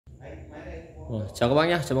Chào các bác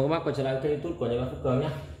nhé, chào mừng các bác quay trở lại kênh YouTube của nhà bác Phúc Cường nhé.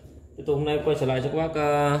 Tiếp tục hôm nay quay trở lại cho các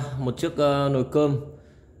bác một chiếc nồi cơm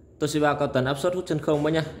Toshiba cao tần áp suất hút chân không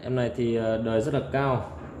bác nhé. Em này thì đời rất là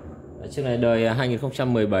cao. Chiếc này đời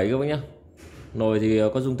 2017 các bác nhé. Nồi thì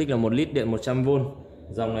có dung tích là 1 lít, điện 100V.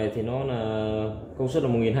 Dòng này thì nó là công suất là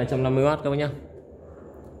 1250W các bác nhé.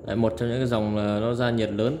 Đấy, một trong những cái dòng nó ra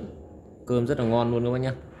nhiệt lớn, cơm rất là ngon luôn các bác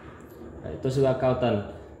nhé. Toshiba cao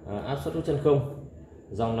tần áp suất hút chân không.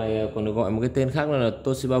 Dòng này còn được gọi một cái tên khác là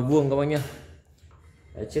Toshiba vuông các bác nhé.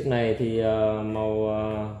 Chiếc này thì màu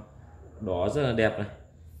đỏ rất là đẹp này.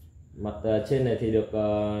 Mặt trên này thì được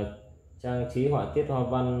trang trí họa tiết hoa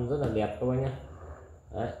văn rất là đẹp các bác nhé.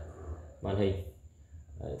 Đấy, màn hình.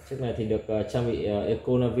 Chiếc này thì được trang bị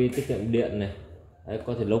Eco Navi tiết kiệm điện này. Đấy,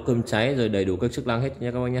 có thể nấu cơm cháy rồi đầy đủ các chức năng hết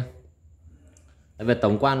nha các bác nhé. Về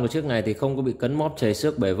tổng quan của chiếc này thì không có bị cấn móp, chảy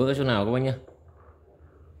xước, bể vỡ chỗ nào các bác nhé.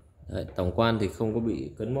 Đấy, tổng quan thì không có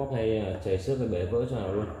bị cấn móp hay chảy xước hay bể vỡ chỗ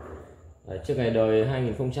nào luôn. Đấy, chiếc này đời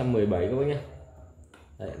 2017 các bác nhé.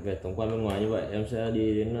 Đấy, về tổng quan bên ngoài như vậy em sẽ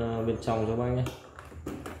đi đến bên trong cho bác nhé.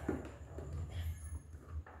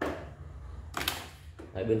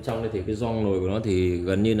 Đấy, bên trong đây thì cái gioăng nồi của nó thì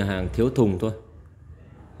gần như là hàng thiếu thùng thôi.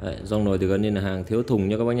 Đấy, gioăng nồi thì gần như là hàng thiếu thùng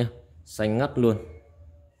nha các bác nhé, xanh ngắt luôn.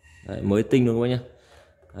 Đấy, mới tinh luôn các bác nhé.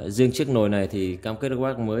 Đấy, riêng chiếc nồi này thì cam kết các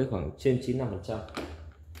bác mới khoảng trên 95%.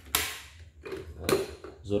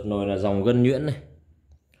 Ruột nồi là dòng gân nhuyễn này,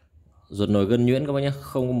 ruột nồi gân nhuyễn các bác nhé,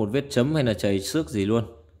 không có một vết chấm hay là chảy xước gì luôn.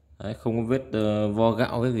 Đấy, không có vết vo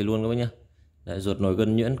gạo cái gì luôn các bác nhé. Đấy, ruột nồi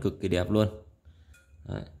gân nhuyễn cực kỳ đẹp luôn.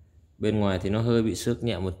 Đấy, bên ngoài thì nó hơi bị xước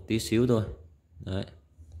nhẹ một tí xíu thôi. Đấy,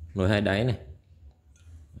 nồi hai đáy này.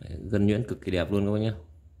 Đấy, gân nhuyễn cực kỳ đẹp luôn các bác nhé.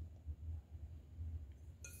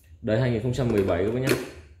 Đời 2017 các bác nhé.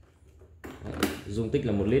 Đấy, dung tích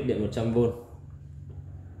là 1 lít, điện 100V.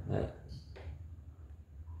 Đấy,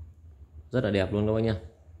 rất là đẹp luôn các bác nhé.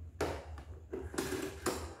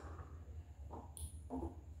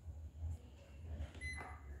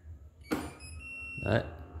 Đấy,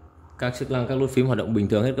 các chức năng, các nút phím hoạt động bình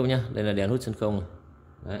thường hết các bác nhé. Đây là đèn hút chân không này.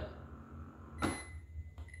 Đấy.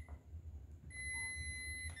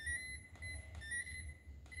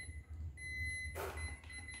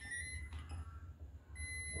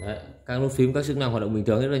 Đấy, các nút phím, các chức năng hoạt động bình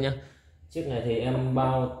thường hết rồi nhé. Chiếc này thì em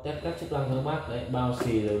bao test các chức năng cho các bác. Đấy, bao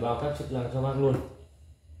xì rồi bao các chức năng cho bác luôn.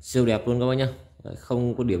 Siêu đẹp luôn các bác nhé. Đấy,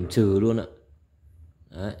 không có điểm trừ luôn ạ.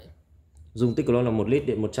 Đấy, dung tích của nó là 1 lít,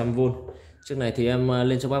 điện 100V. Chiếc này thì em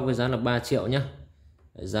lên cho bác với giá là 3 triệu nhé.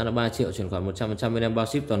 Giá là 3 triệu, chuyển khoản 100% bên em bao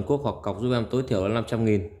ship toàn quốc, hoặc cọc giúp em tối thiểu là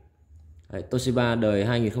 500.000. Đấy, Toshiba đời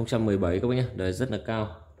 2017 các bác nhé, đời rất là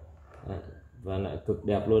cao. Đấy, và lại cực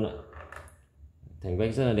đẹp luôn ạ. Thành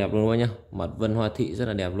vách rất là đẹp luôn các bác nhé, mặt vân hoa thị rất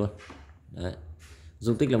là đẹp luôn. Đấy,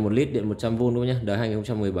 dung tích là 1 lít, điện 100V luôn nhé, đời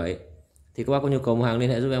 2017. Thì các bác có nhu cầu mua hàng liên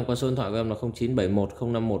hệ giúp em qua số điện thoại của em là 0971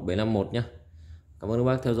 051 751 nhé. Cảm ơn các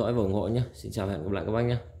bác theo dõi và ủng hộ nhé. Xin chào và hẹn gặp lại các bác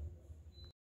nhé.